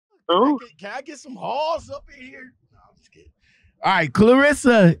Ooh. Can I get some halls up in here? No, I'm just kidding. All right,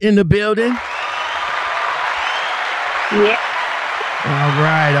 Clarissa in the building. Yeah. All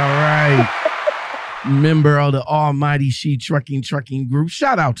right. Member of the almighty She Trucking group.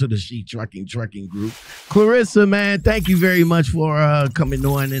 Shout out to the She Trucking group. Clarissa, man, thank you very much for coming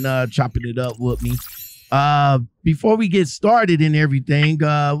on and chopping it up with me. Before we get started and everything,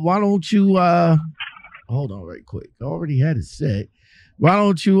 why don't you hold on right quick. I already had it set. Why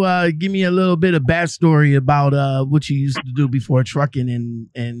don't you give me a little bit of backstory about what you used to do before trucking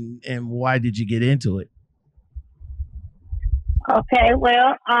and why did you get into it? Okay,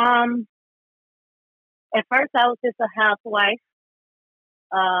 well, at first I was just a housewife,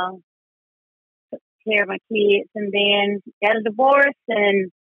 took care of my kids, and then got a divorce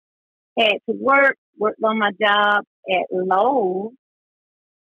and had to worked on my job at L.O.M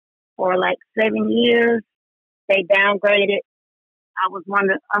for like 7 years. They downgraded. I was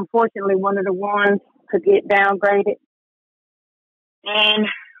unfortunately one of the ones to get downgraded, and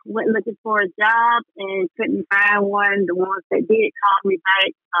went looking for a job and couldn't find one. The ones that did call me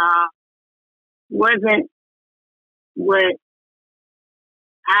back wasn't what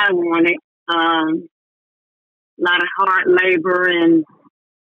I wanted. A lot of hard labor and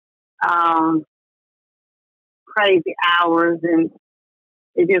crazy hours, and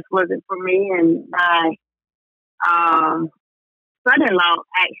it just wasn't for me. And my son-in-law,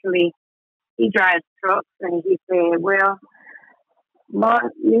 actually, he drives trucks, and he said, well,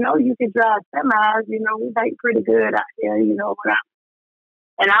 Mom, you can drive semis, we make pretty good out here, and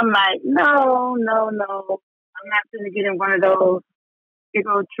I'm like, no. I'm not going to get in one of those big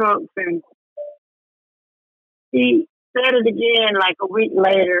old trucks. And he said it again like a week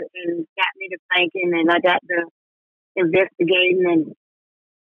later and got me to thinking, and I got to investigating and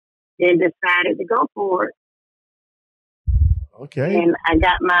then decided to go for it. Okay. And I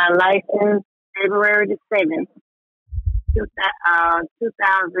got my license February the 7th,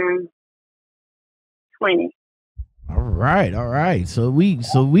 2020. All right. So we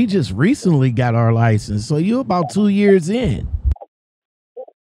just recently got our license. So you're about 2 years in.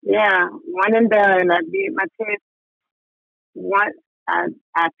 Yeah, one and done. I did my test once. I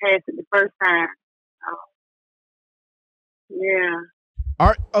passed it the first time. Yeah.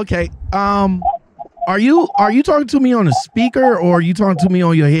 Okay. Are you talking to me on a speaker or are you talking to me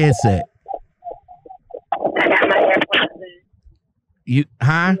on your headset? I got my AirPods in. You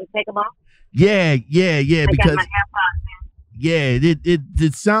Can you take them off? Yeah. Because I got my AirPods in. yeah,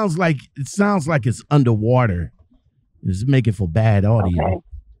 it sounds like it's underwater. It's making for bad audio. Okay.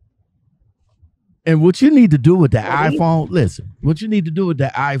 And what you need to do with the iPhone, listen, what you need to do with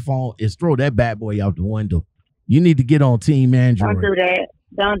that iPhone is throw that bad boy out the window. You need to get on Team Android. Don't do that.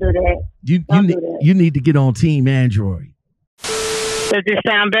 Don't do that. You need to get on Team Android. Does this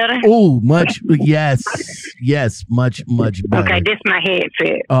sound better? Oh, yes, much better. Okay, this is my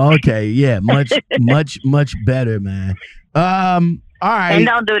headset. Okay, yeah, much better, man. All right. And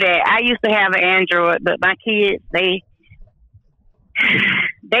don't do that. I used to have an Android, but my kids, they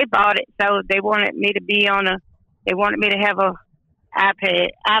bought it, so they wanted me to have a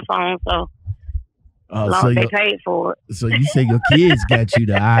iPhone, so they paid for it. So you say your kids got you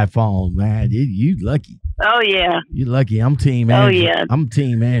the iPhone, man. You lucky. Oh, yeah. You lucky. I'm Team Android. Oh, yeah. I'm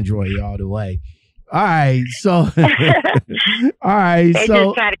Team Android all the way. All right, so They just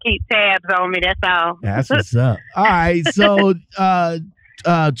try to keep tabs on me, that's all. That's what's up. All right, so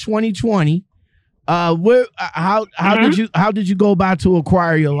 2020. How did you go about to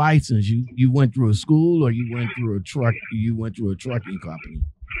acquire your license? You went through a school or you went through a trucking company?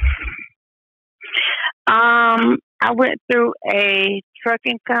 I went through a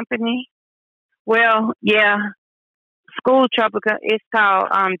trucking company. Well, yeah, school trucker. It's called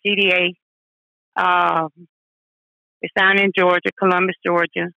GDA. It's down in Georgia, Columbus,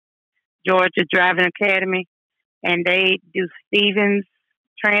 Georgia Driving Academy, and they do Stevens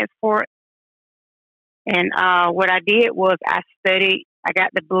transport. And what I did was I studied. I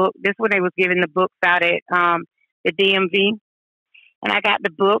got the book. This is when they was giving the books out at the DMV. And I got the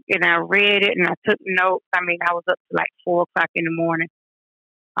book and I read it and I took notes. I mean, I was up to like 4 o'clock in the morning.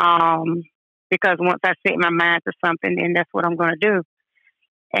 Because once I set my mind to something, then that's what I'm going to do.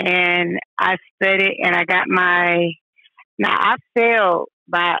 And I studied and I got now I failed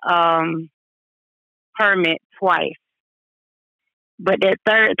by permit twice. But that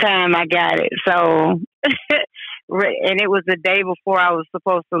third time I got it. So, and it was the day before I was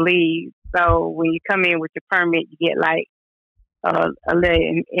supposed to leave. So when you come in with your permit, you get like a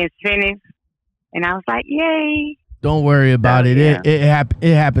little incentive. And I was like, yay. Don't worry about it. Yeah.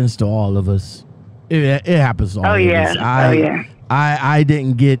 It happens to all of us. It happens Oh always. yeah. I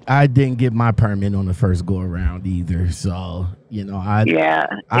didn't get my permit on the first go around either. So you know, it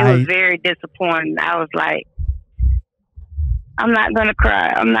was very disappointing. I was like, I'm not gonna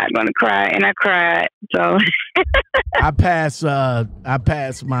cry. I'm not gonna cry, and I cried. So I passed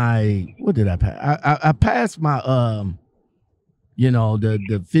my, what did I pass? I passed my you know,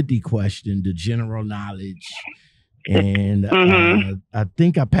 the 50 question, the general knowledge, and I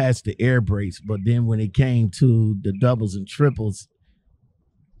think I passed the air brakes, but then when it came to the doubles and triples,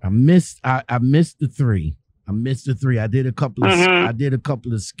 I missed the three. I did a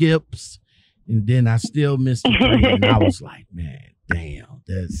couple of skips, and then I still missed the three, and I was like, man, damn,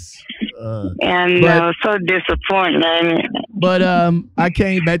 that's so disappointing. But I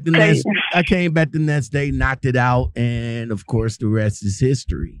came back the next day, knocked it out, and of course the rest is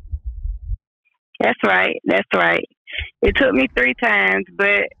history. That's right. It took me 3 times,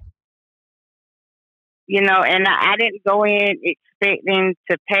 but you know, and I didn't go in expecting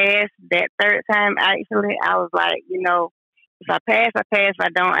to pass that 3rd time. Actually, I was like, you know, if I pass, I pass. If I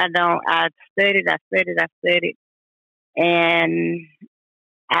don't, I don't. I studied, and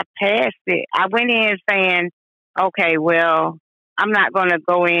I passed it. I went in saying, okay, well, I'm not going to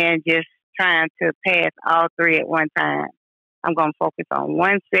go in just trying to pass all 3 at one time. I'm going to focus on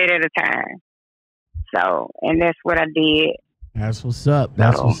one set at a time. So, and that's what I did. That's what's up.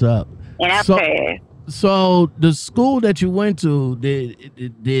 And I passed. So the school that you went to,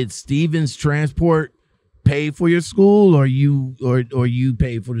 did Stevens Transport pay for your school, or you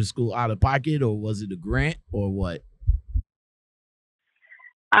paid for the school out of pocket, or was it a grant, or what?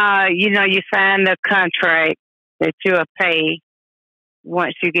 You know, you sign the contract that you'll pay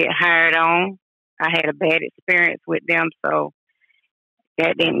once you get hired on. I had a bad experience with them, so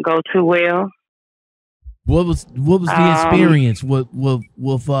that didn't go too well. What was the experience with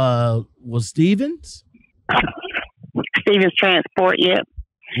Stevens? Stevens Transport, yep.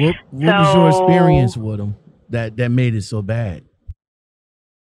 What was your experience with them that made it so bad?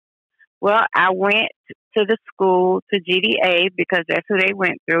 Well, I went to the school, to GDA, because that's who they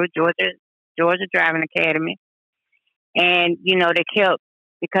went through, Georgia Driving Academy. And, you know, they kept,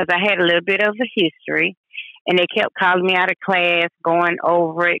 because I had a little bit of a history, and they kept calling me out of class, going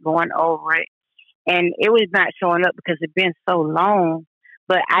over it. And it was not showing up because it'd been so long.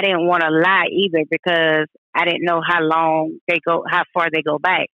 But I didn't want to lie either, because I didn't know how far they go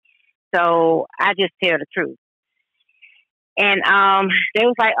back. So I just tell the truth. And they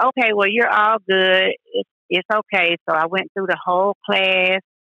was like, okay, well, you're all good. It's okay. So I went through the whole class,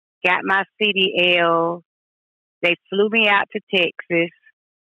 got my CDL. They flew me out to Texas.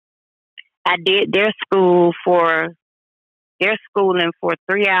 I did their schooling for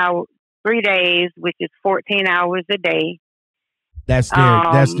 3 days, which is 14 hours a day. That's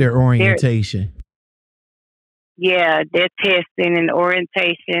their orientation. Their testing and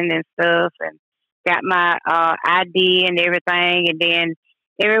orientation and stuff, and got my ID and everything, and then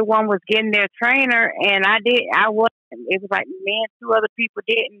everyone was getting their trainer, and I wasn't. It was like me and 2 other people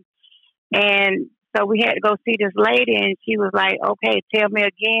didn't, and so we had to go see this lady, and she was like, "Okay, tell me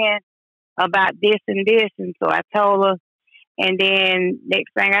again about this and this," and so I told her, and then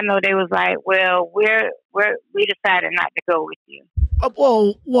next thing I know, they was like, "Well, we decided not to go with you."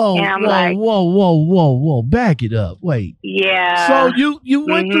 Whoa! Back it up. Wait. Yeah. So you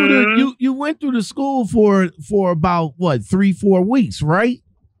went through you went through the school for about what, 3-4 weeks, right?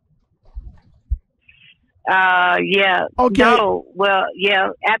 Yeah. Okay. No. Well, yeah.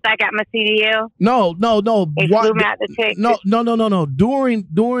 After I got my CDL. No. They flew me out to Texas. No.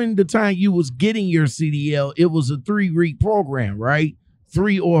 During the time you was getting your CDL, it was a 3-week program, right?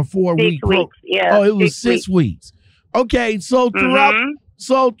 3 or 4 week. 6 weeks. Yeah. Oh, it was 6 weeks. Okay, so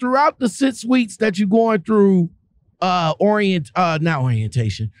throughout the 6 weeks that you're going through not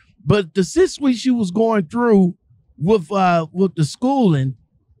orientation, but the 6 weeks you was going through with the schooling,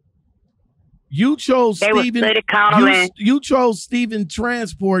 you chose you chose Stephen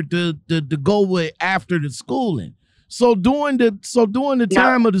Transport to go with after the schooling. So during the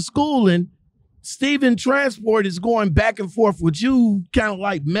time of the schooling, Stephen Transport is going back and forth with you, kind of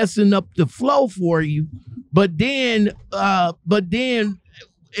like messing up the flow for you. But then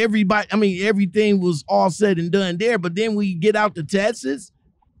everything was all said and done there. But then we get out to Texas.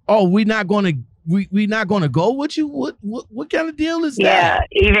 Oh, we're not gonna go with you. What kind of deal is that?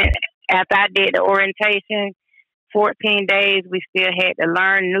 Yeah, even after I did the orientation, 14 days, we still had to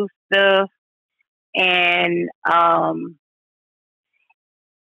learn new stuff. And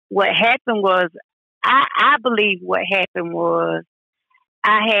what happened was, I believe what happened was,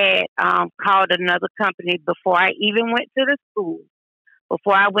 I had called another company before I even went to the school,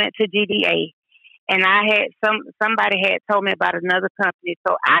 before I went to GDA. and I had somebody had told me about another company,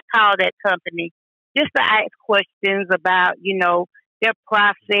 so I called that company just to ask questions about, their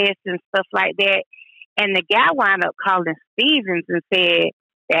process and stuff like that. And the guy wound up calling Stevens and said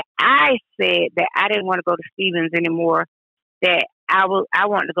that I said that I didn't want to go to Stevens anymore, that I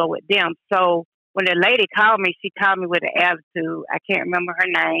wanted to go with them. So when the lady called me, she called me with an attitude. I can't remember her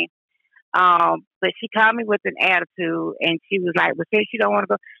name. But she called me with an attitude, and she was like, well, since you don't want to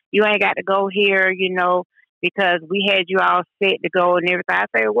go, you ain't got to go here, because we had you all set to go and everything. I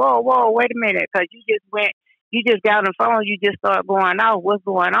said, whoa, wait a minute, because you just got on the phone, you just started going off. What's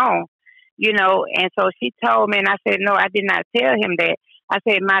going on? And so she told me, and I said, no, I did not tell him that. I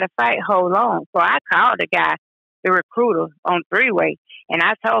said, matter of fact, hold on. So I called the guy, the recruiter on three-way, and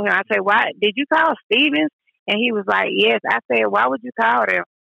I told him, I said, why did you call Stevens? And he was like, yes. I said, why would you call them?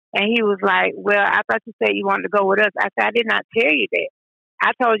 And he was like, well, I thought you said you wanted to go with us. I said, I did not tell you that.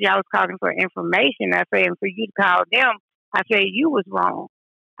 I told you I was calling for information. I said, and for you to call them, I said, you was wrong.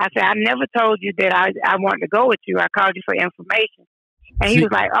 I said, I never told you that I wanted to go with you. I called you for information. And he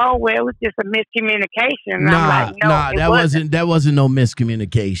was like, oh, well, it was just a miscommunication. And I'm like, no, that wasn't no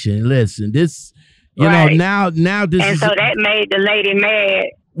miscommunication. Listen, this, now this and is. So that made the lady mad.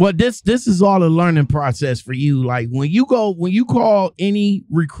 Well, this is all a learning process for you. Like when you call any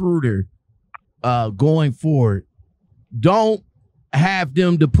recruiter going forward, don't have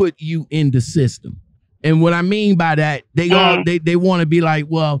them to put you in the system. And what I mean by that, they want to be like,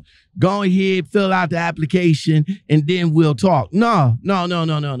 well, go ahead, fill out the application, and then we'll talk. No.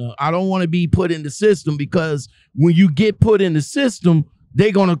 I don't want to be put in the system, because when you get put in the system,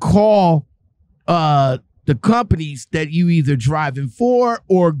 they're gonna call the companies that you either driving for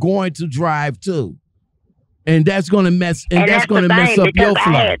or going to drive to, and that's going to mess up your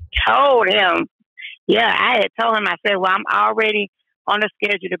flow. I had told him, I said, well, I'm already on the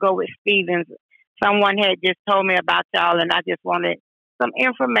schedule to go with Stevens. Someone had just told me about y'all, and I just wanted some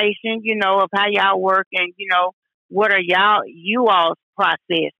information, of how y'all work, and what are you all's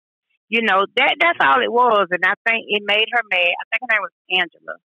process. That's all it was, and I think it made her mad. I think her name was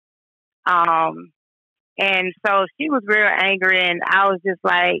Angela. And so she was real angry, and I was just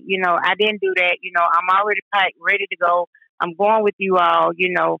like, I didn't do that. I'm already packed, ready to go. I'm going with you all,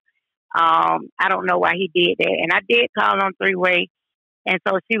 I don't know why he did that. And I did call on three-way. And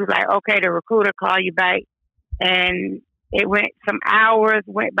so she was like, okay, the recruiter call you back. And some hours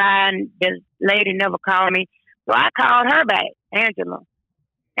went by, and the lady never called me. So I called her back, Angela.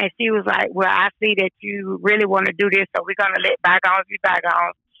 And she was like, well, I see that you really want to do this, so we're going to let bygones be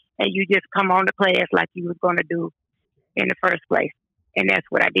bygones. And you just come on to class like you was going to do in the first place. And that's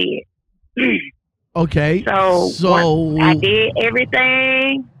what I did. Okay. So I did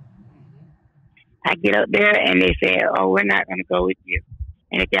everything. I get up there, and they said, oh, we're not going to go with you.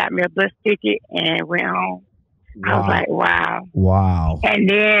 And it got me a bus ticket and went home. Wow. I was like, wow. Wow. And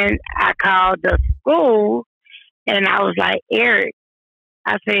then I called the school, and I was like, Eric,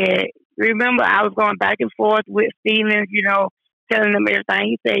 I said, remember I was going back and forth with Stevens, telling them everything.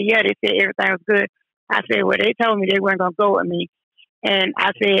 He said, yeah, they said everything was good. I said, well, they told me they weren't going to go with me. And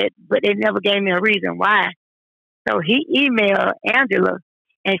I said, but they never gave me a reason why. So he emailed Angela,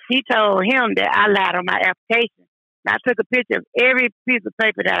 and she told him that I lied on my application. And I took a picture of every piece of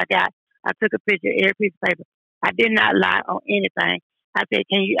paper that I got. I took a picture of every piece of paper. I did not lie on anything. I said,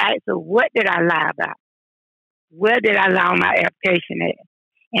 can you ask her, what did I lie about? Where did I lie on my application at?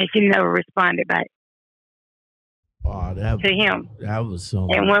 And she never responded back. Oh, to him. That was some.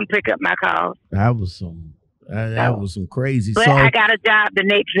 And wouldn't pick up my calls. That was some. That was some crazy. But I got a job the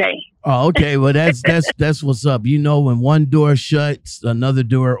next day. Oh, okay. Well, that's what's up. When one door shuts, another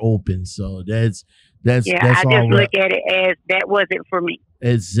door opens. So that's I just look at it as that wasn't for me.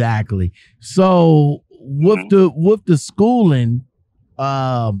 Exactly. So with the schooling,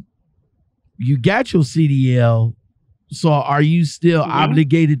 you got your CDL. So are you still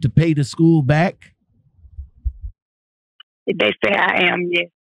obligated to pay the school back? They say I am, yes.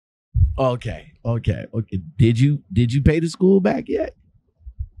 Okay. Did you pay the school back yet?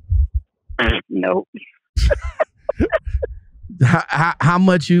 Nope. How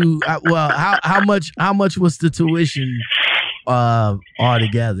much you? How much was the tuition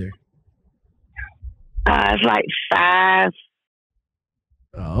altogether? It's like $5.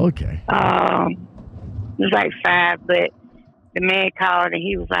 Oh, okay. It's like $5, but the man called and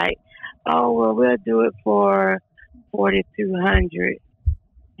he was like, "Oh, well, we'll do it for $4,200."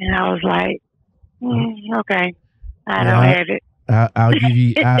 And I was like, "Okay, I don't have it." I'll give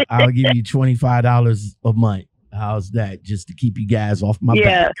you. I'll give you $25 a month. How's that? Just to keep you guys off my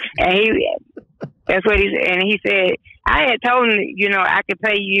back. And that's what he said. And he said, I had told him, I could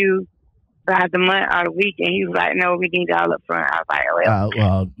pay you by the month or the week, and he was like, "No, we need it all up front." I was like,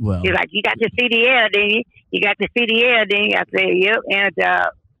 well. He's like, "You got your CDL, didn't you? You got your CDL, didn't you?" I said, "Yep, and a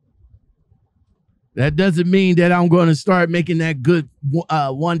job." That doesn't mean that I'm going to start making that good $1,000,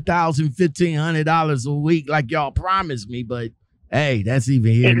 $1,500 a week like y'all promised me. But hey, that's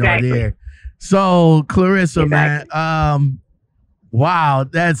even here nor there. So Clarissa, man, wow,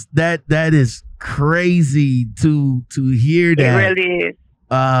 that is crazy to hear that. It really is.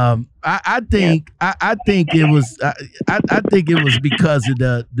 I think it was I think it was because of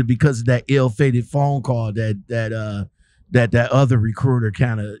that ill-fated phone call that other recruiter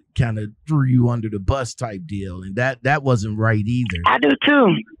kind of threw you under the bus type deal, and that wasn't right either. I do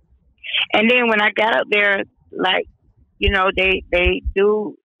too. And then when I got up there, like, they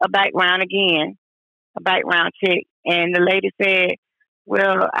do a background again, a background check, and the lady said,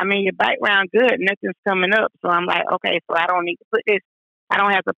 "Well, I mean, your background good, nothing's coming up." So I'm like, okay, so I don't need to put this. I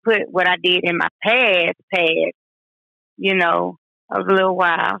don't have to put what I did in my past. I was a little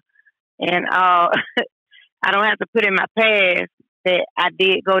wild, and I don't have to put in my past that I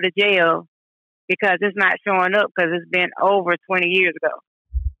did go to jail because it's not showing up because it's been over 20 years ago.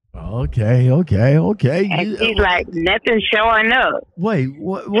 Okay. And he's like, nothing's showing up. Wait,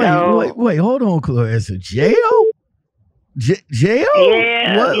 hold on, Clarissa. Jail? Jail?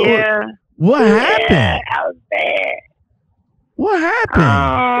 Yeah. What happened? I was bad. What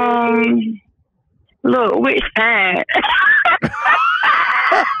happened? Look, which time?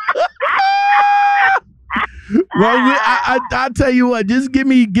 Well, I tell you what, just give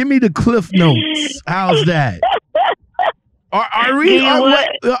me the cliff notes. How's that? Are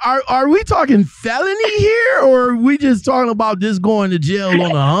we talking felony here, or are we just talking about just going to jail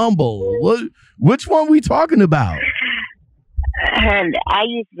on a humble? Which one we talking about? And I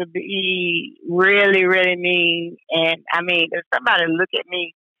used to be really, really mean, and I mean, if somebody look at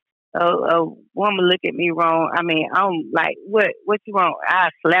me, a woman look at me wrong, I mean, I'm like, what you want? I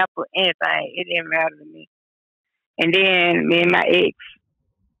slap her, anything. It didn't matter to me. And then me and my ex,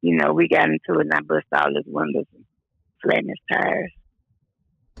 we got into it, and I bust all his windows and flattened his tires.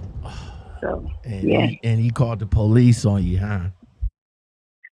 So, and he called the police on you, huh?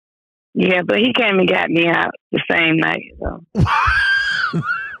 Yeah, but he came and got me out the same night. So.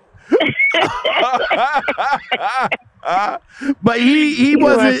 But he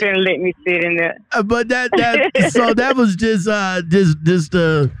wasn't gonna let me sit in there. But that was just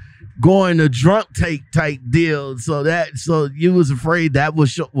going a drunk type deal. So you was afraid that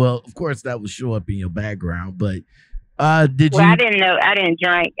was of course that would show up in your background, but I didn't know. I didn't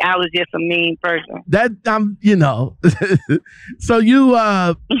drink. I was just a mean person. So you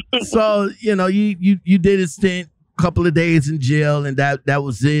did a stint, couple of days in jail, and that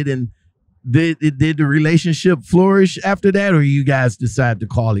was it. And did the relationship flourish after that, or you guys decide to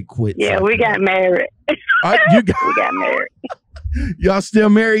call it quits? Yeah, we got married. We got married. Y'all still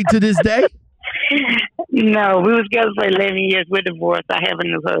married to this day? No, we was together for 11 years. We're divorced. I have a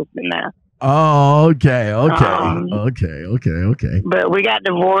new husband now. Oh, okay. But we got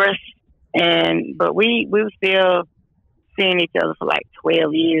divorced, but we were still seeing each other for like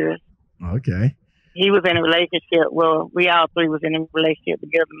 12 years. Okay. He was in a relationship. Well, we all three was in a relationship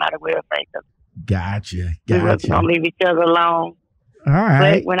together. Might as well say so. Gotcha. We wasn't gonna leave each other alone. All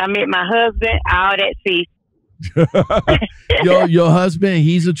right. But when I met my husband, all that ceased. Your husband,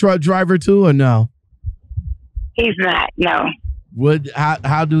 he's a truck driver too, or no? He's not. No.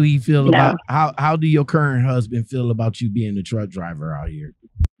 How do he feel about how do your current husband feel about you being a truck driver out here?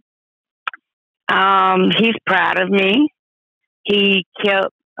 He's proud of me. He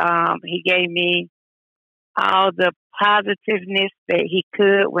gave me all the positiveness that he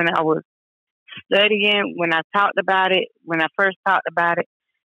could when I was studying. When I talked about it, when I first talked about it,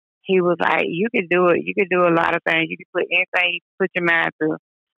 he was like, "You can do it. You can do a lot of things. You can put anything you put your mind to.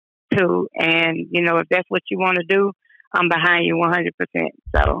 And if that's what you want to do, I'm behind you 100%."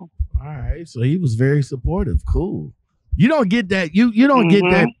 So. All right. So he was very supportive. Cool. You don't get that. You don't get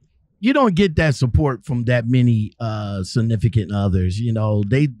that. You don't get that support from that many significant others.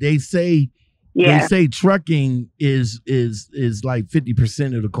 They say trucking is like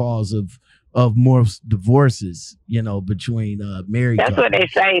 50% of the cause of more divorces. Between married. That's couples. what they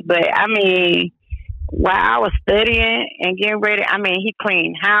say. But I mean, while I was studying and getting ready, I mean, he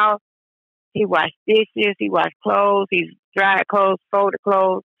cleaned house. He washed dishes. He washed clothes. He dried clothes, folded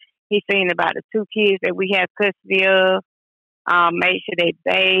clothes. He seen about the 2 kids that we have custody of. Made sure they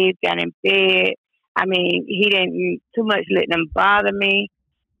bathed, got in bed. I mean, he didn't too much let them bother me.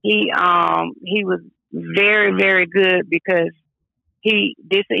 He was very, very good because he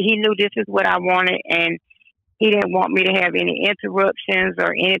knew this is what I wanted, and He didn't want me to have any interruptions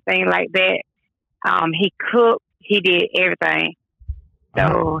or anything like that. He cooked. He did everything.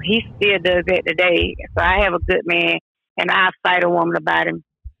 So he still does that today. So I have a good man, and I fight a woman about him.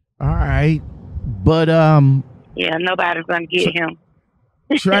 All right, but yeah, nobody's gonna get him.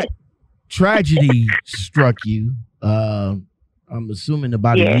 Tragedy struck you. I'm assuming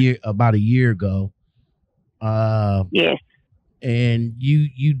about a year ago. Yes. And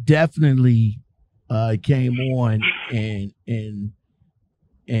you definitely came on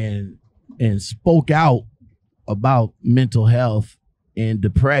and spoke out about mental health and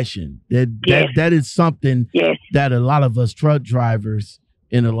depression. That is something that a lot of us truck drivers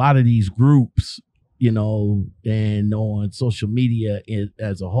in a lot of these groups, you know, and on social media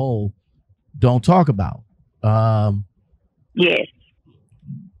as a whole, don't talk about. Yes.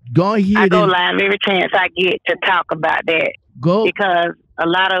 Go ahead. I go live every chance I get to talk about that. Because a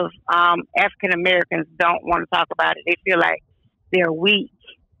lot of African Americans don't want to talk about it. They feel like they're weak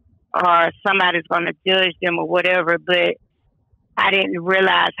or somebody's going to judge them or whatever. But I didn't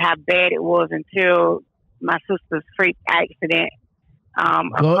realize how bad it was until my sister's freak accident.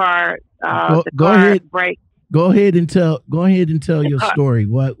 Go ahead. Break. Go ahead and tell your story.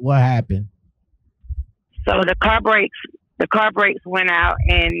 What happened? So the car brakes went out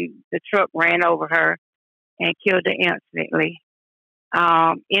and the truck ran over her and killed her instantly.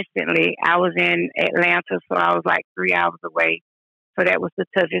 I was in Atlanta, so I was like 3 hours away. So that was the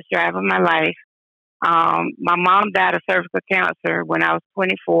toughest drive of my life. My mom died of cervical cancer when I was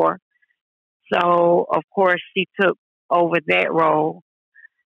 24. So, of course, she took over that role.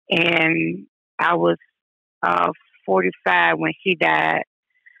 And I was 45 when she died.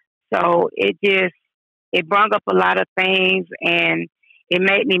 So it brought up a lot of things, and it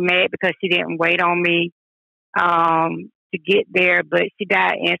made me mad because she didn't wait on me to get there, but she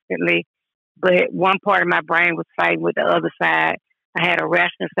died instantly. But one part of my brain was fighting with the other side. I had a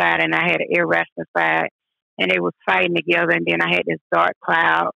rational side and I had an irrational side, and they was fighting together. And then I had this dark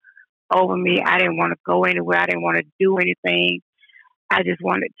cloud over me. I didn't want to go anywhere. I didn't want to do anything. I just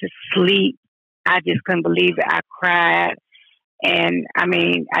wanted to sleep. I just couldn't believe it. I cried. And I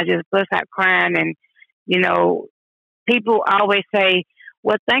mean, I just bust out crying. And, you know, people always say,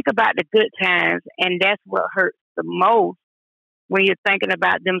 well, think about the good times. And that's what hurts the most, when you're thinking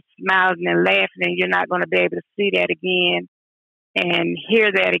about them smiling and laughing, and you're not going to be able to see that again and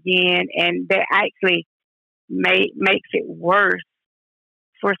hear that again. And that actually makes it worse.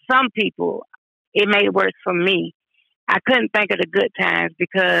 For some people, it made it worse for me. I couldn't think of the good times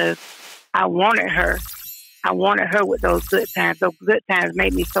because I wanted her. I wanted her with those good times. Those good times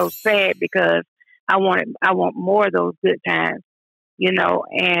made me so sad because I want more of those good times, you know,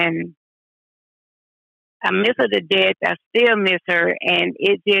 and I miss her to death. I still miss her. And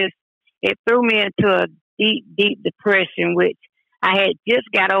it threw me into a deep, deep depression, which I had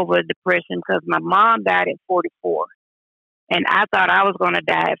just got over depression because my mom died at 44. And I thought I was going to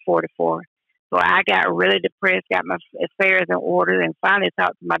die at 44. So I got really depressed, got my affairs in order, and finally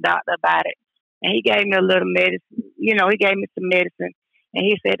talked to my doctor about it. And he gave me a little medicine. You know, he gave me some medicine. And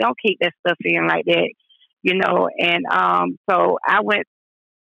he said, don't keep that stuff in like that, you know. And so I went,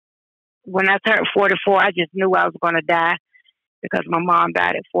 when I turned 44, I just knew I was going to die because my mom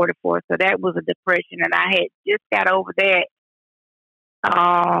died at 44. So that was a depression. And I had just got over that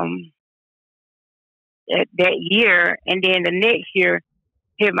that year. And then the next year,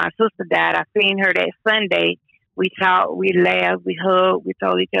 here my sister died. I seen her that Sunday. We talked, we laughed, we hugged, we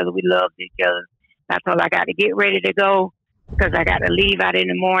told each other we loved each other. I told her I got to get ready to go because I got to leave out in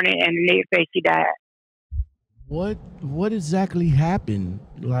the morning, and the next day she died. What exactly happened?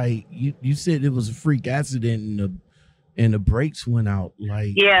 Like you said, it was a freak accident and the brakes went out.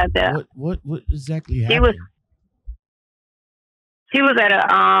 Like what exactly happened? She was at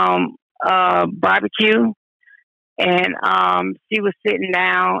a barbecue, and she was sitting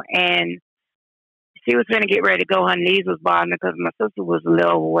down, and she was going to get ready to go. Her knees was bothering her because my sister was a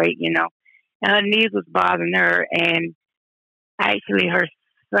little overweight, you know, and her knees was bothering her. And actually, her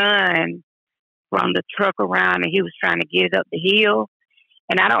son from the truck around, and he was trying to get it up the hill.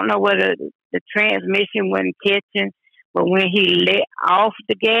 And I don't know whether the transmission wasn't catching, but when he let off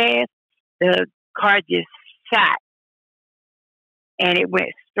the gas, the car just shot. And it went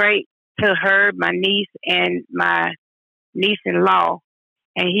straight to her, my niece, and my niece-in-law.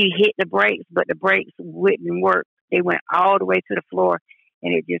 And he hit the brakes, but the brakes wouldn't work. They went all the way to the floor,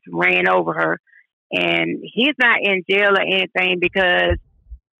 and it just ran over her. And he's not in jail or anything because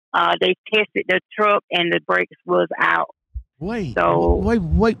they tested the truck and the brakes was out. Wait.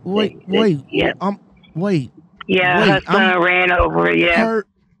 Yeah. Wait. Yeah, her son ran over her. Yeah.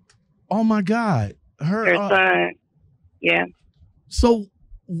 Oh my God. her Her son. Yeah. So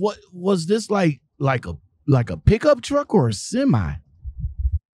what was this like a pickup truck or a semi?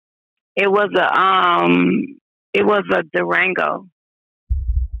 It was a Durango,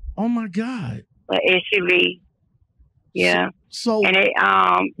 Oh my God. a SUV. Yeah. So And it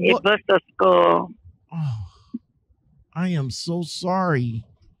bust a skull. oh, I am so sorry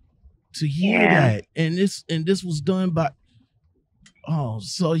to hear that. And this was done by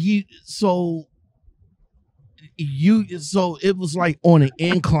so it was like on an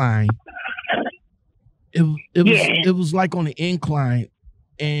incline. It was like on an incline,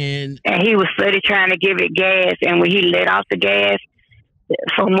 and he was steady trying to give it gas, and when he let off the gas,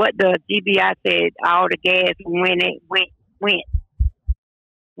 from what the GBI said, all the gas went.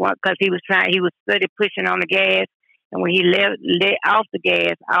 Well, because he was steady pushing on the gas, and when he let off the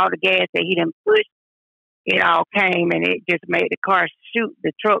gas, all the gas that he didn't push, it all came, and it just made the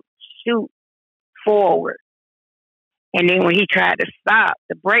truck shoot forward. And then when he tried to stop,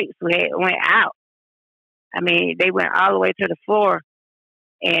 the brakes went out. I mean, they went all the way to the floor.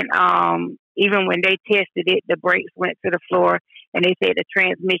 And even when they tested it, the brakes went to the floor, and they said the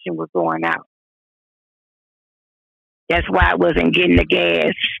transmission was going out. That's why it wasn't getting the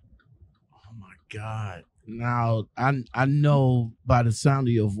gas. Oh my God! Now I know by the sound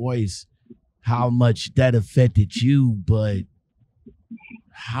of your voice how much that affected you, but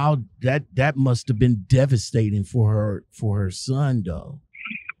how that must have been devastating for her son, though.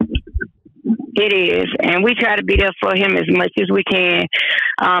 It is, and we try to be there for him as much as we can.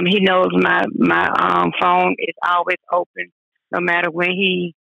 He knows my phone is always open, no matter when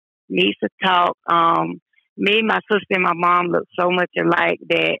he needs to talk. Me, my sister, and my mom look so much alike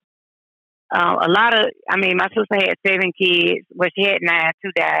that my sister had 7 kids. Well, she had 9,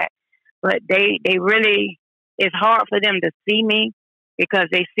 2 died, but they really, it's hard for them to see me because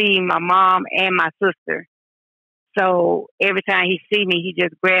they see my mom and my sister. So every time he see me, he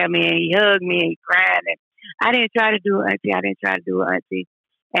just grab me and he hug me and he cried. And I didn't try to do it, auntie.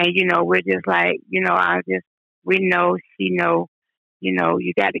 And, we're just like, we know, she know,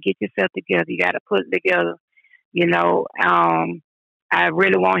 you got to get yourself together. You got to put it together. I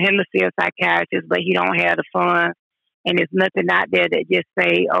really want him to see a psychiatrist, but he don't have the funds. And there's nothing out there that just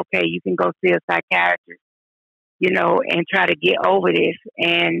say, okay, you can go see a psychiatrist, and try to get over this.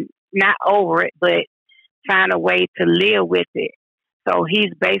 And not over it, but find a way to live with it. So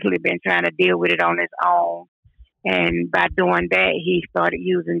he's basically been trying to deal with it on his own. And by doing that, he started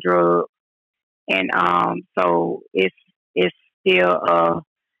using drugs. And so it's still a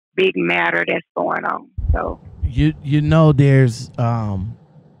big matter that's going on. So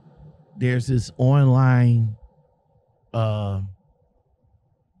there's this online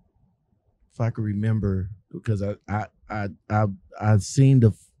if I can remember, because I've seen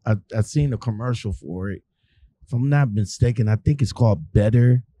the commercial for it. If I'm not mistaken, I think it's called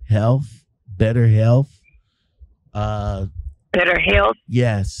Better Health. Better Health.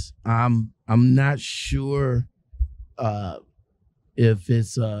 Yes. I'm not sure if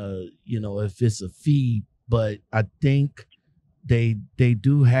it's if it's a fee, but I think they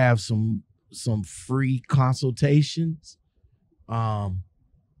do have some free consultations.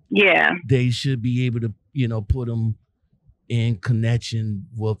 They should be able to put them in connection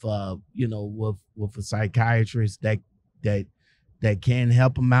with with a psychiatrist that can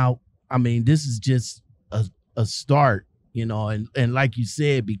help them out. I mean, this is just a start, and like you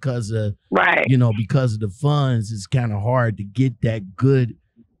said, because of because of the funds, it's kind of hard to get that good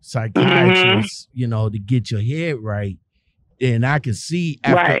psychiatrist, to get your head right. And I can see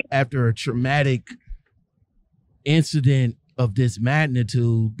after a traumatic incident of this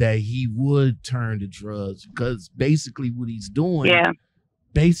magnitude that he would turn to drugs, because basically what he's doing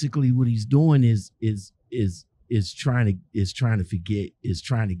is trying to forget, is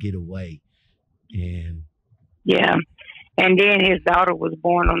trying to get away. And and then his daughter was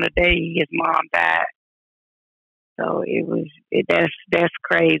born on the day his mom died. So that's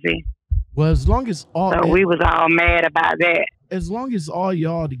crazy. Well, as long as we was all mad about that. As long as all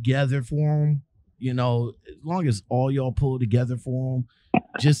y'all together for him, as long as all y'all pull together for him,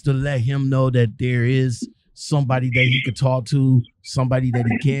 just to let him know that there is somebody that he could talk to, somebody that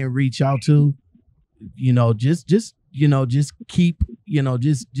he can reach out to, just keep,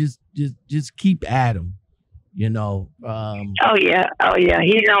 just keep at him, Oh yeah.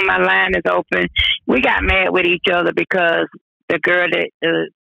 He's on my line is open. We got mad with each other because the girl the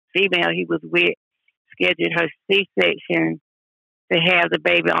female he was with scheduled her C-section to have the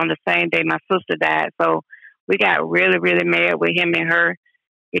baby on the same day my sister died. So we got really, really mad with him and her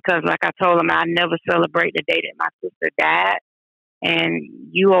because, like I told him, I never celebrate the day that my sister died. and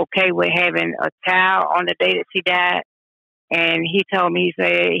you okay with having a child on the day that she died? And he told me, he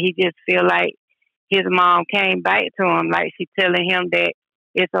said he just feel like his mom came back to him, like she telling him that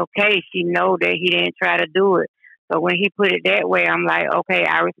it's okay. She know that he didn't try to do it. So when he put it that way, I'm like, okay,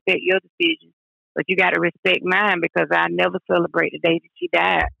 I respect your decision, but you got to respect mine because I never celebrate the day that she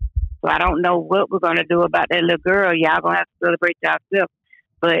died. So I don't know what we're gonna do about that little girl. Y'all gonna have to celebrate yourself,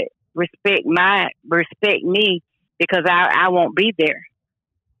 but respect me because I won't be there.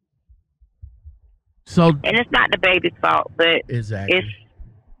 So, And it's not the baby's fault, but it's exactly.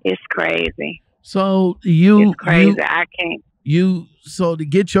 it's crazy. So It's crazy. I can't. to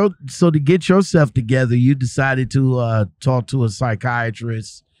get yourself together, you decided to talk to a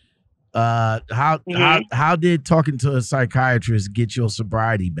psychiatrist. How did talking to a psychiatrist get your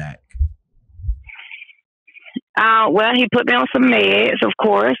sobriety back? Well, he put me on some meds, of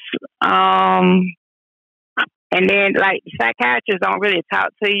course. And then, like, psychiatrists don't really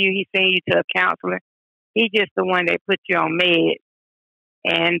talk to you. He sends you to a counselor. He's just the one that puts you on meds.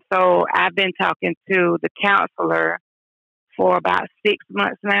 And so I've been talking to the counselor for about 6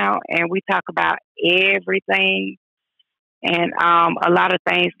 months now, and we talk about everything. And a lot of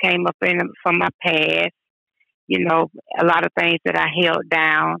things came up from my past, a lot of things that I held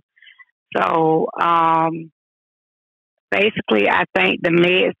down. So basically, I think the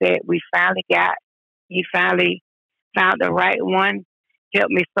meds that we finally got, he finally found the right one,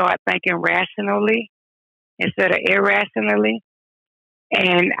 helped me start thinking rationally instead of irrationally.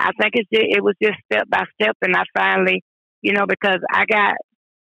 And I think it was just step by step. And I finally, because I got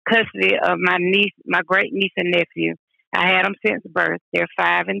custody of my great niece and nephew. I had them since birth. They're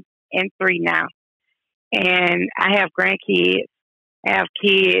 5 and 3 now. And I have grandkids. I have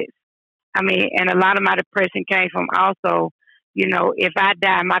kids. I mean, and a lot of my depression came from also, if I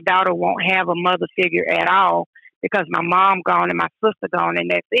die, my daughter won't have a mother figure at all because my mom gone and my sister gone,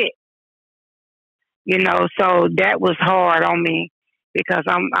 and that's it. So that was hard on me because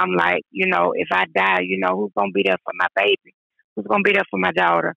I'm like, if I die, who's gonna be there for my baby? Who's gonna be there for my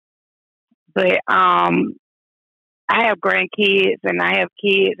daughter? But I have grandkids and I have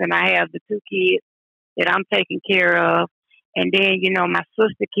kids and I have the 2 kids that I'm taking care of, and then my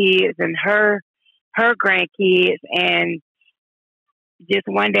sister kids and her grandkids, and just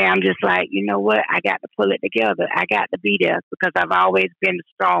one day I'm just like, you know what? I got to pull it together. I got to be there because I've always been the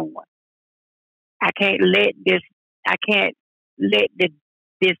strong one. I can't let this. I can't let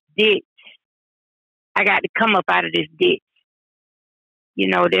this ditch. I got to come up out of this ditch.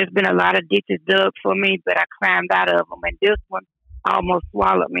 There's been a lot of ditches dug for me, but I climbed out of them, and this one almost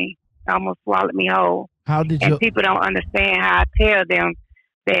swallowed me. Almost swallowed me whole. And people don't understand how I tell them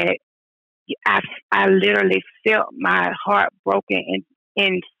that I literally felt my heart broken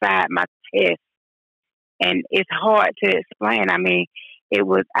inside my chest, and it's hard to explain. I mean,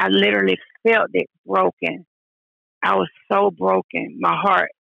 I literally felt it broken. I was so broken. My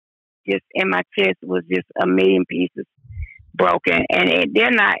heart just in my chest was just a million pieces broken, and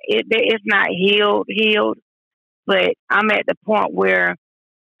it's not healed, but I'm at the point where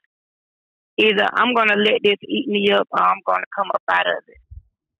either I'm going to let this eat me up or I'm going to come up out of it.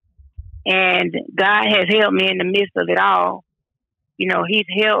 And God has helped me in the midst of it all. He's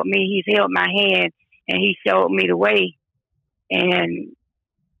helped me, he's held my hand, and he showed me the way. And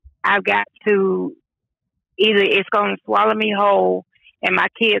I've got to, either it's going to swallow me whole and my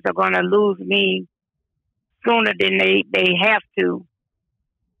kids are going to lose me sooner than they have to,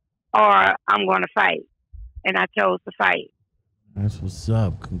 or I'm going to fight. And I chose to fight. That's what's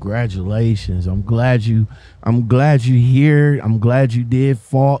up. Congratulations. I'm glad you here. I'm glad you did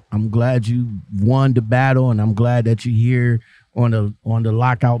fought. I'm glad you won the battle, and I'm glad that you're here on the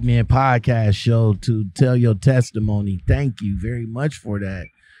Lockoutmen podcast show to tell your testimony. Thank you very much for that.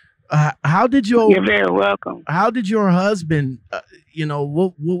 You're very welcome. How did your husband,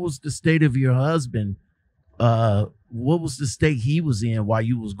 what was the state of your husband? What was the state he was in while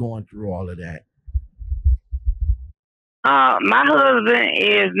you was going through all of that? My husband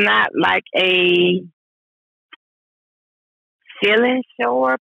is not like a feeling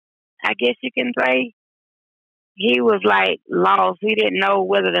sure, I guess you can say. He was like lost. He didn't know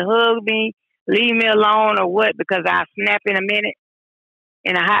whether to hug me, leave me alone, or what, because I snap in a minute,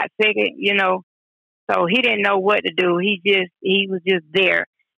 in a hot second, So he didn't know what to do. He was just there.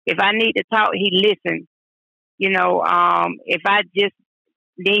 If I need to talk, he listened. If I just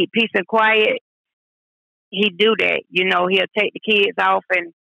need peace and quiet, he'd do that. He'll take the kids off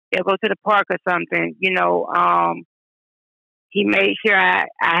and they'll go to the park or something. He made sure I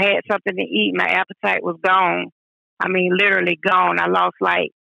had something to eat. My appetite was gone. I mean, literally gone. I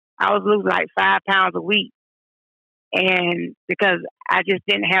was losing like 5 pounds a week. and because I just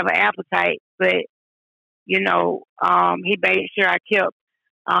didn't have an appetite, but he made sure I kept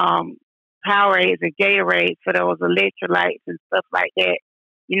um, Powerades and Gatorade for those electrolytes and stuff like that.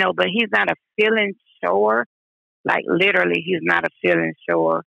 But he's not a feeling shower. Like literally, he's not a feeling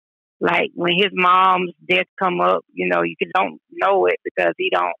shower. Like when his mom's death come up, don't know it because he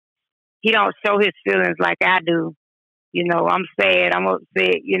don't show his feelings like I do. I'm sad, I'm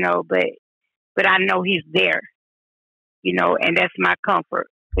upset, but I know he's there, and that's my comfort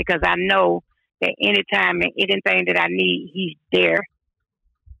because I know that anytime and anything that I need, he's there.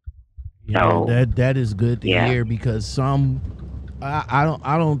 So that is good to hear because I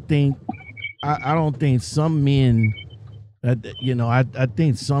don't think some men I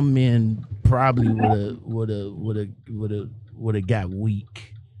think some men probably would have got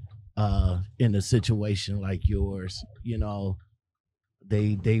weak in a situation like yours.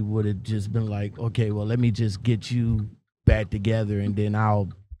 They would have just been like, okay, well, let me just get you back together and then I'll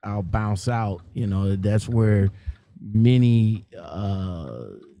bounce out. That's where many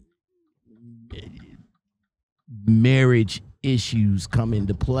marriage issues come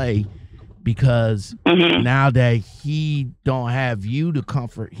into play because now that he don't have you to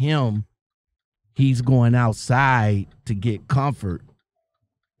comfort him, he's going outside to get comfort,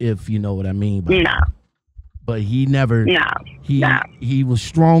 if you know what I mean by that. But he never he was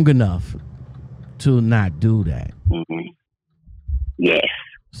strong enough to not do that. Yes.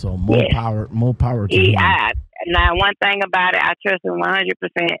 So more power to him. Now one thing about it, I trust him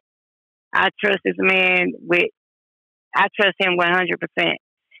 100%. I trust this man I trust him 100%.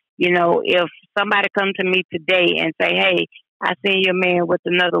 If somebody come to me today and say, "Hey, I seen your man with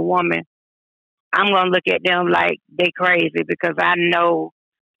another woman," I'm gonna look at them like they crazy because I know,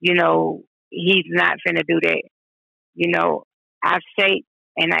 he's not finna do that. I've shaped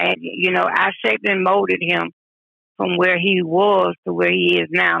I shaped and molded him from where he was to where he is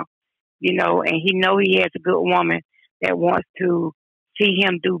now. And he has a good woman that wants to see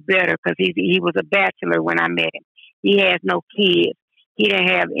him do better because he was a bachelor when I met him. He has no kids. He didn't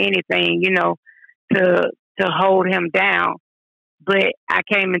have anything, to hold him down. But I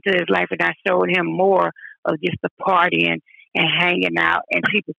came into his life and I showed him more of just the partying and hanging out and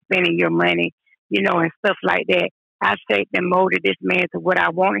people spending your money, and stuff like that. I shaped and molded this man to what I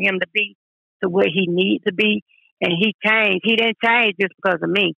wanted him to be, to what he needs to be. And he changed. He didn't change just because of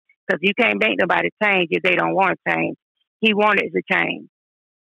me. Because you can't make nobody change if they don't want to change. He wanted to change.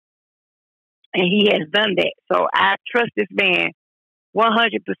 And he has done that. So I trust this man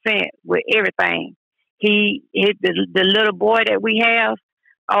 100% with everything. The little boy that we have,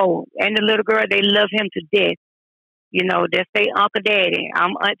 and the little girl, they love him to death. That's their Uncle Daddy.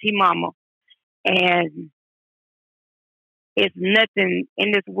 I'm Auntie Mama. And it's nothing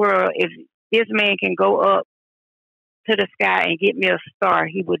in this world. If this man can go up to the sky and get me a star,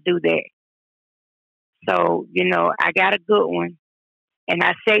 he would do that. So, I got a good one. And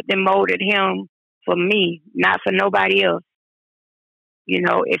I shaped and molded him for me, not for nobody else.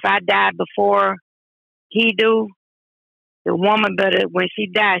 If I die before he do, the woman better, when she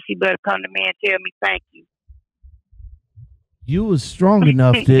dies, she better come to me and tell me thank you. You was strong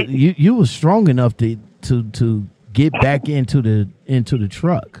enough to you was strong enough to get back into the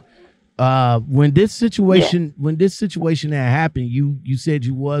truck. When this situation had happened, you said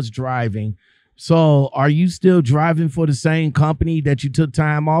you was driving. So are you still driving for the same company that you took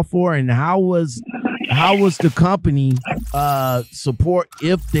time off for? And how was the company support,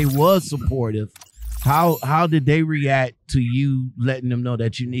 if they was supportive? How did they react to you letting them know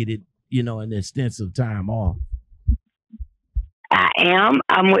that you needed, an extensive time off?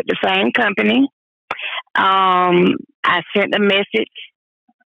 I'm with the same company. I sent a message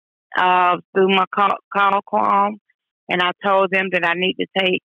through my call, and I told them that I need to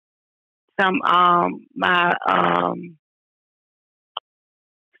take some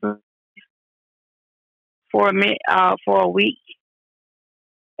for a week,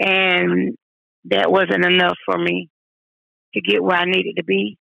 and that wasn't enough for me to get where I needed to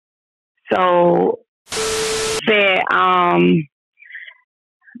be. So said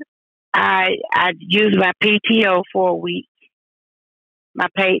I used my PTO for a week, my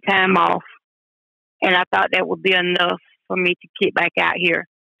paid time off, and I thought that would be enough for me to get back out here.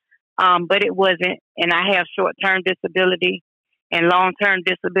 But it wasn't, and I have short-term disability and long-term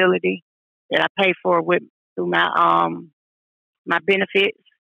disability that I pay for through my benefits.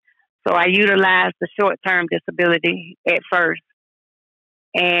 So I utilized the short-term disability at first,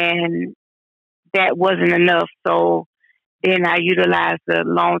 and that wasn't enough. So then I utilized the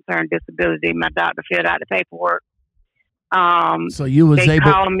long-term disability. My doctor filled out the paperwork So you was They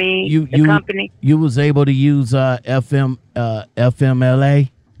able, called me, you the company, you was able to use FMLA.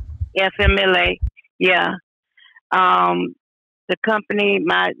 FMLA. Yeah. The company,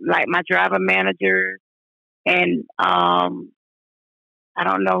 my driver manager, and I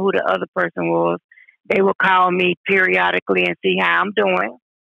don't know who the other person was. They would call me periodically and see how I'm doing.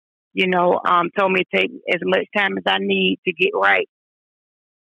 Told me to take as much time as I need to get right.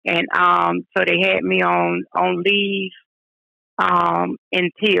 And so they had me on leave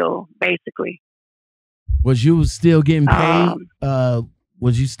until basically. Was you still getting paid? Um,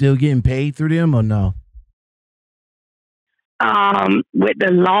 Was you still getting paid through them or no? with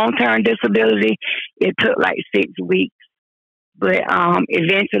the long term disability, it took like 6 weeks, but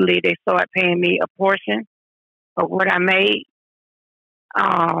eventually they started paying me a portion of what I made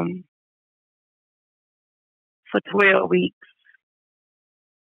um, for 12 weeks.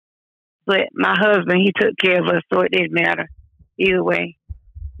 But my husband, he took care of us, so it didn't matter either way.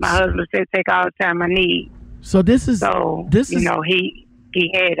 My husband said, "Take all the time I need." So this is So this is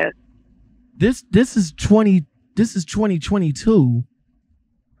he had us. this is 2022.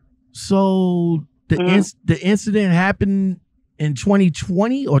 So the incident happened in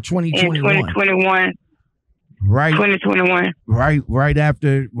 2020 or 2021? In 2021. Right. 2021. Right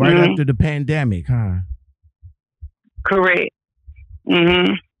after after the pandemic, huh? Correct.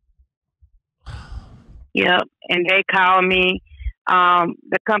 Mhm. Yep. And they call me.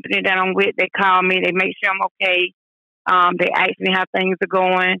 The company that I'm with, they call me. They make sure I'm okay. They ask me how things are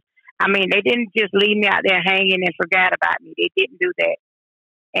going. I mean, they didn't just leave me out there hanging and forgot about me. They didn't do that.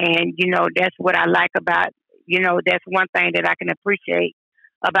 And, that's what I like about, that's one thing that I can appreciate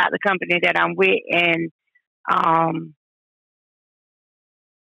about the company that I'm with. And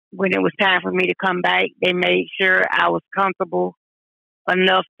when it was time for me to come back, they made sure I was comfortable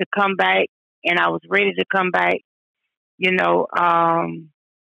enough to come back and I was ready to come back.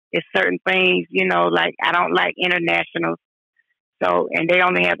 It's certain things, like I don't like internationals. So, and they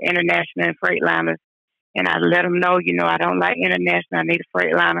only have international and freight liners. And I let them know, I don't like international. I need a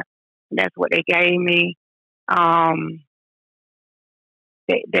freight liner. And that's what they gave me.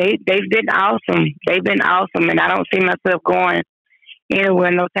 They've been awesome. They've been awesome, and I don't see myself going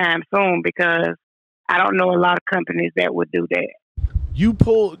anywhere no time soon because I don't know a lot of companies that would do that. You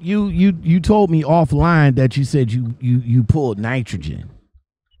told me offline that you said you pulled nitrogen.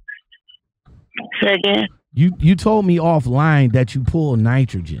 Say again? You told me offline that you pull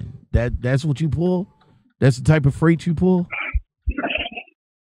nitrogen. That's what you pull? That's the type of freight you pull?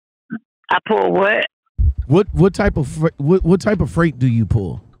 I pull what? What type of freight do you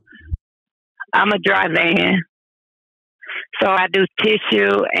pull? I'm a dry van. So I do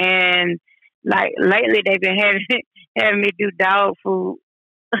tissue and like lately they've been having me do dog food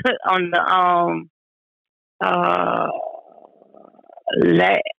on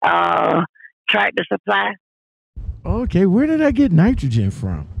the tractor supply. Okay, where did I get nitrogen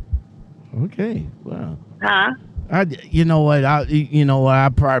from? Okay, wow. Huh? You know what? I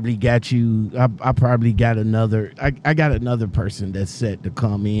probably got you. I probably got another. I got another person that's set to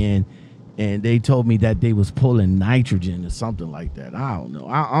come in, and they told me that they was pulling nitrogen or something like that. I don't know.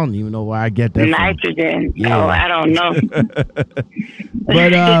 I don't even know where I get that nitrogen. from. Yeah. Oh, I don't know. but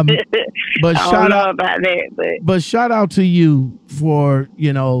I shout don't know out about that. But shout out to you for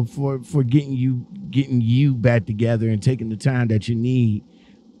for getting you back together and taking the time that you need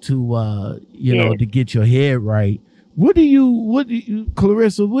to to get your head right. What do you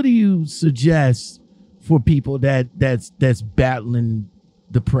Clarissa, what do you suggest for people that's battling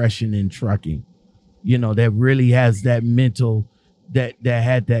depression in trucking, that really has that mental that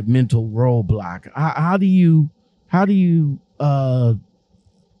had that mental roadblock? How do you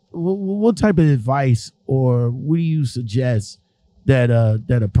what type of advice or what do you suggest that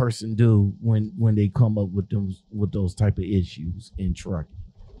a person do when they come up with those type of issues in trucking?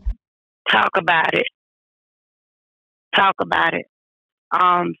 Talk about it. Talk about it.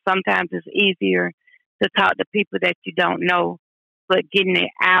 Sometimes it's easier to talk to people that you don't know, but getting it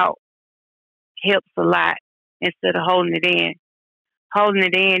out helps a lot instead of holding it in. Holding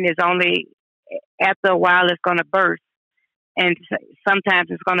it in is only after a while it's going to burst, and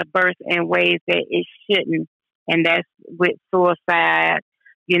sometimes it's going to burst in ways that it shouldn't, and that's with suicide,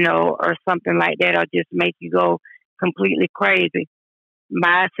 or something like that, or just make you go completely crazy.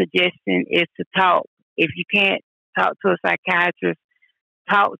 My suggestion is to talk. If you can't talk to a psychiatrist,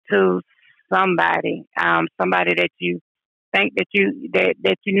 talk to somebody, somebody that you think that you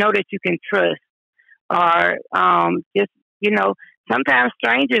know that you can trust, or just sometimes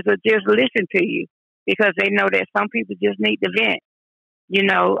strangers will just listen to you because they know that some people just need to vent. They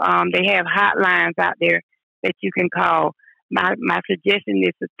have hotlines out there that you can call. My suggestion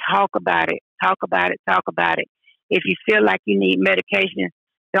is to talk about it, talk about it, talk about it. If you feel like you need medication,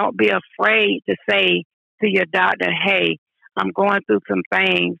 don't be afraid to say to your doctor, hey, I'm going through some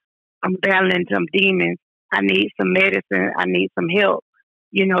things. I'm battling some demons. I need some medicine. I need some help.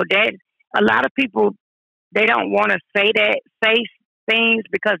 You know, that a lot of people, they don't want to say things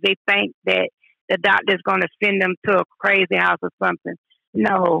because they think that the doctor's going to send them to a crazy house or something.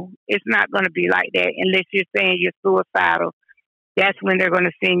 No, it's not going to be like that unless you're saying you're suicidal. That's when they're going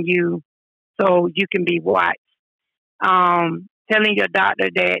to send you so you can be watched. Telling your doctor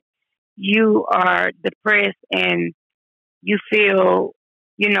that you are depressed and you feel,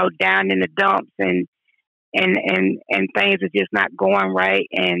 down in the dumps and things are just not going right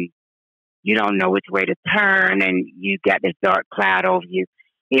and you don't know which way to turn and you got this dark cloud over you.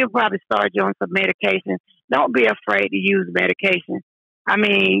 He'll probably start you on some medication. Don't be afraid to use medication. I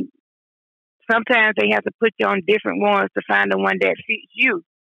mean, sometimes they have to put you on different ones to find the one that fits you.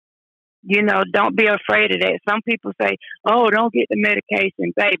 Don't be afraid of that. Some people say, oh, don't get the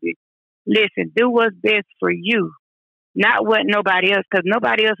medication, baby. Listen, do what's best for you, not what nobody else, because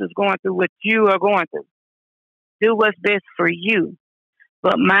nobody else is going through what you are going through. Do what's best for you.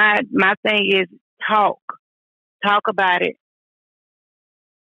 But my thing is talk about it.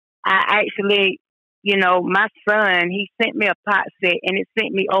 I actually, my son, he sent me a pot set and it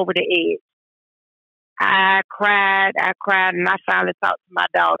sent me over the edge. I cried, and I finally talked to my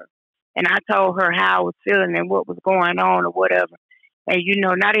daughter. And I told her how I was feeling and what was going on or whatever. And,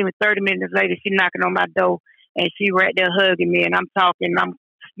 not even 30 minutes later, she knocking on my door and she right there hugging me and I'm talking, I'm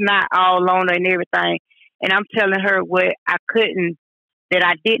snot all on her and everything. And I'm telling her what that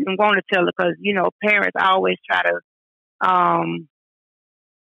I didn't want to tell her because, parents always try to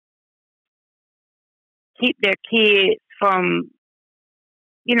keep their kids from,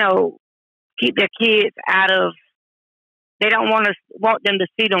 keep their kids out of, they don't want them to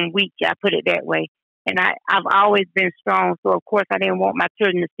see them weak. I put it that way. And I've always been strong. So of course I didn't want my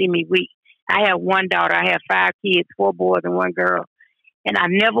children to see me weak. I have one daughter. I have 5 kids, 4 boys and 1 girl. And I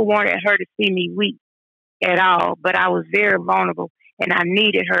never wanted her to see me weak at all. But I was very vulnerable and I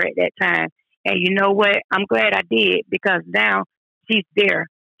needed her at that time. And you know what? I'm glad I did because now she's there.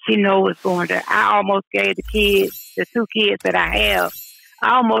 She knows what's going on. I almost gave the 2 kids that I have,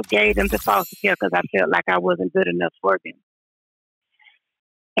 I almost gave them to foster care because I felt like I wasn't good enough for them.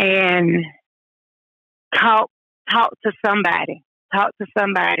 And talk to somebody. Talk to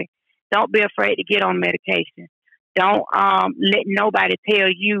somebody. Don't be afraid to get on medication. Don't let nobody tell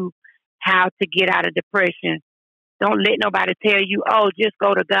you how to get out of depression. Don't let nobody tell you, oh, just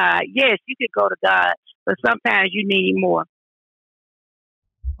go to God. Yes, you could go to God, but sometimes you need more.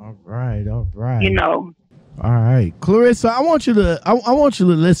 All right. All right, Clarissa, I want you to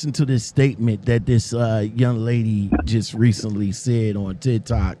listen to this statement that this young lady just recently said on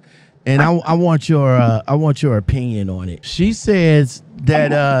TikTok, and I want your opinion on it. She says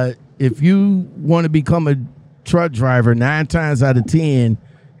that if you want to become a truck driver, 9 times out of 10,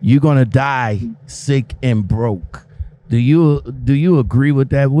 you're gonna die sick and broke. Do you agree with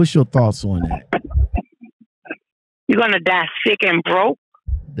that? What's your thoughts on that? You're gonna die sick and broke?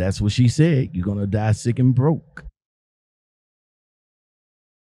 That's what she said. You're gonna die sick and broke.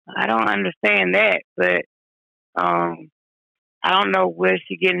 I don't understand that, but I don't know where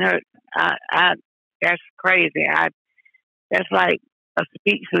she getting her. That's crazy. That's like a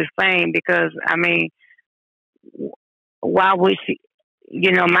speechless thing because I mean, why would she?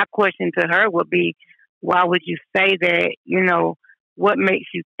 My question to her would be, why would you say that? What makes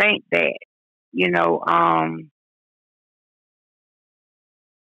you think that?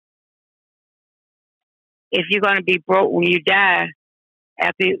 If you're going to be broke when you die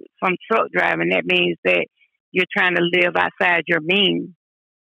from truck driving, that means that you're trying to live outside your means.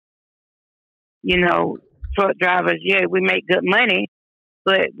 Truck drivers, yeah, we make good money,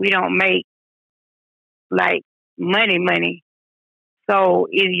 but we don't make like money. So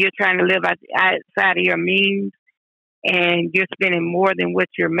if you're trying to live outside of your means and you're spending more than what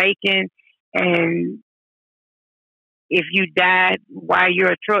you're making, and if you died while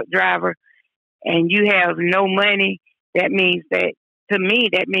you're a truck driver and you have no money, that means that, to me,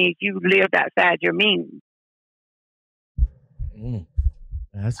 that means you lived outside your means.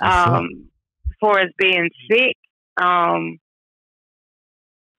 That's what's up. As far as being sick, I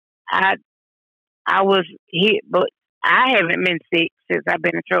was hit, but I haven't been sick since I've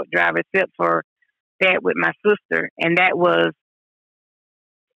been a truck driver, except for that with my sister, and that was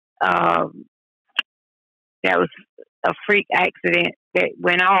a freak accident that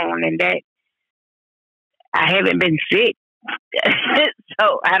went on, and that I haven't been sick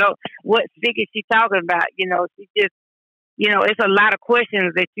So I don't. What sick is she talking about? You know, she just. You know, it's a lot of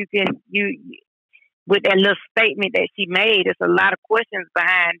questions that you with that little statement that she made. It's a lot of questions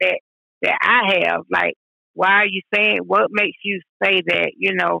behind that I have. Like, why are you saying? What makes you say that?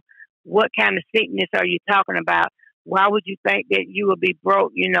 You know, what kind of sickness are you talking about? Why would you think that you will be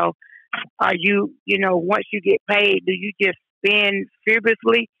broke? You know, are you, you know, once you get paid, do you just spend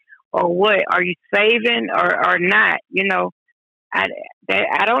frivolously, or what? Are you saving or not? You know, I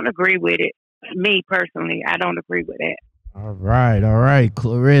don't agree with it. Me personally, I don't agree with that. All right,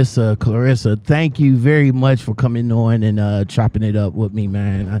 Clarissa, thank you very much for coming on and chopping it up with me,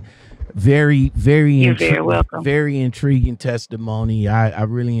 man. Very welcome. Very intriguing testimony. I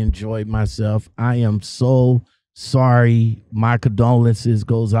really enjoyed myself. I am so sorry. My condolences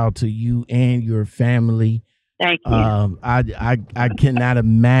goes out to you and your family. Thank you. I cannot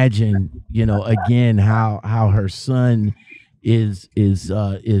imagine, you know, again how her son is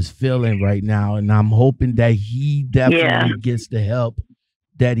feeling right now, and I'm hoping that he definitely gets the help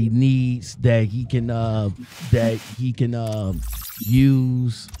that he needs, that he can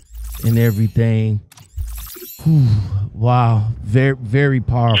use and everything. Whew, wow, very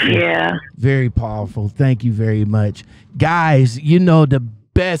powerful. Yeah, very powerful. Thank you very much, guys. You know, the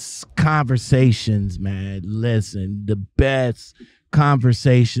best conversations, man. Listen, the best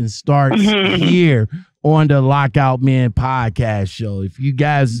conversation starts here on the Lockoutmen podcast show. If you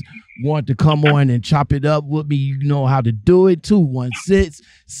guys want to come on and chop it up with me, you know how to do it.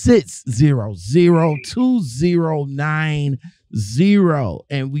 216-600-2090,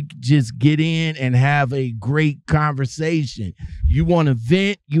 and we just get in and have a great conversation. You want to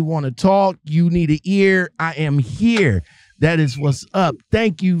vent, you want to talk, you need an ear, I am here. That is what's up.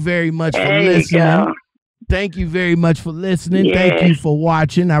 Thank you very much for listening. Thank you very much for listening. Yeah. Thank you for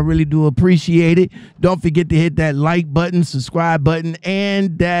watching. I really do appreciate it. Don't forget to hit that like button, subscribe button,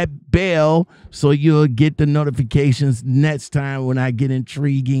 and that bell so you'll get the notifications next time when I get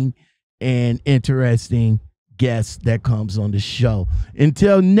intriguing and interesting guests that comes on the show.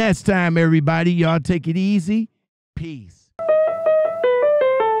 Until next time, everybody, y'all take it easy. Peace.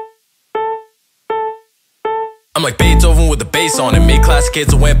 I'm like Beethoven with the bass on it. Mid class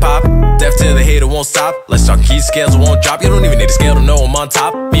kids will went pop. Deaf to the hater won't stop. Let's talk key scales won't drop. You don't even need a scale to know I'm on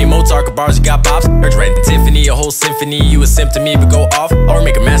top. Me and Mozart got bars, you got bops. Heard Red and Tiffany, a whole symphony. You a sim to me, but go off. Or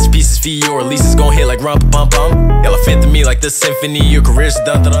make a masterpieces for you, or at least it's gon' hit like rump bum bum. Elephant to me like the symphony. Your career's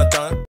done done done.